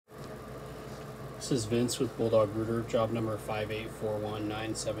This is Vince with Bulldog Rooter, job number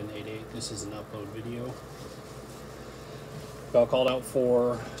 58419788. This is an upload video. Got called out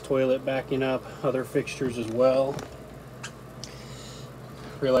for toilet backing up, other fixtures as well.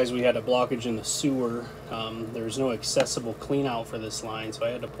 Realized we had a blockage in the sewer. There's no accessible clean out for this line, so I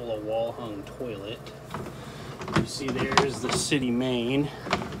had to pull a wall hung toilet. You see there's the city main.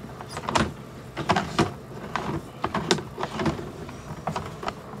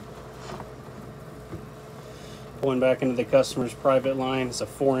 Going back into the customer's private line, it's a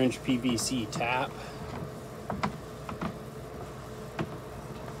 4-inch PVC tap.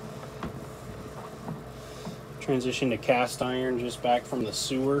 Transition to cast iron just back from the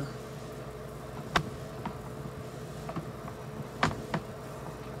sewer.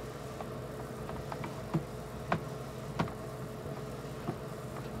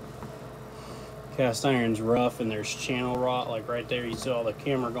 Cast iron's rough and there's channel rot, like right there you saw the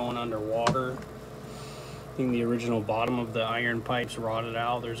camera going underwater. I think the original bottom of the iron pipe's rotted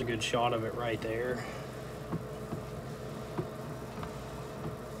out. There's a good shot of it right there.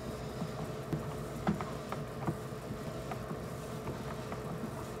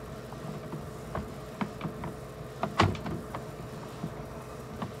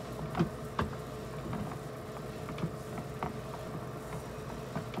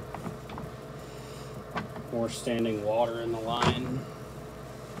 More standing water in the line.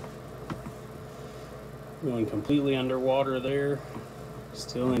 Going completely underwater there.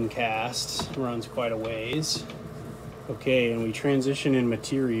 Still in cast. Runs quite a ways. Okay, and we transition in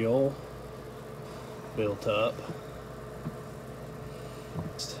material. Built up.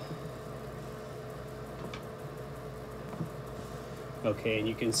 Okay, and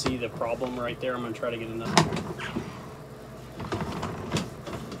you can see the problem right there. I'm going to try to get another.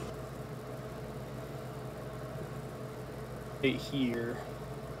 Right here.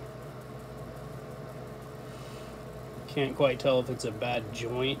 Can't quite tell if it's a bad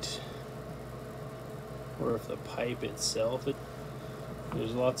joint or if the pipe itself.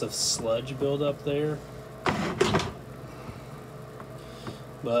 There's lots of sludge buildup there,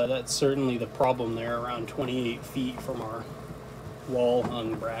 but that's certainly the problem there, around 28 feet from our wall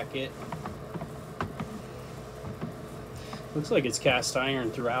hung bracket. Looks like it's cast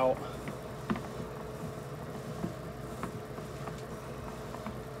iron throughout.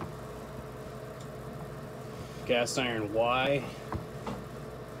 Cast iron Y.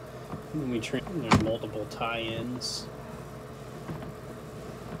 And there's multiple tie-ins.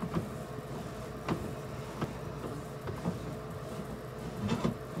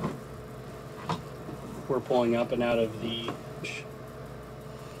 We're pulling up and out of the.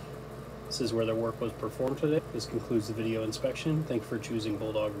 This is where the work was performed today. This concludes the video inspection. Thank you for choosing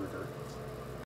Bulldog Rooter.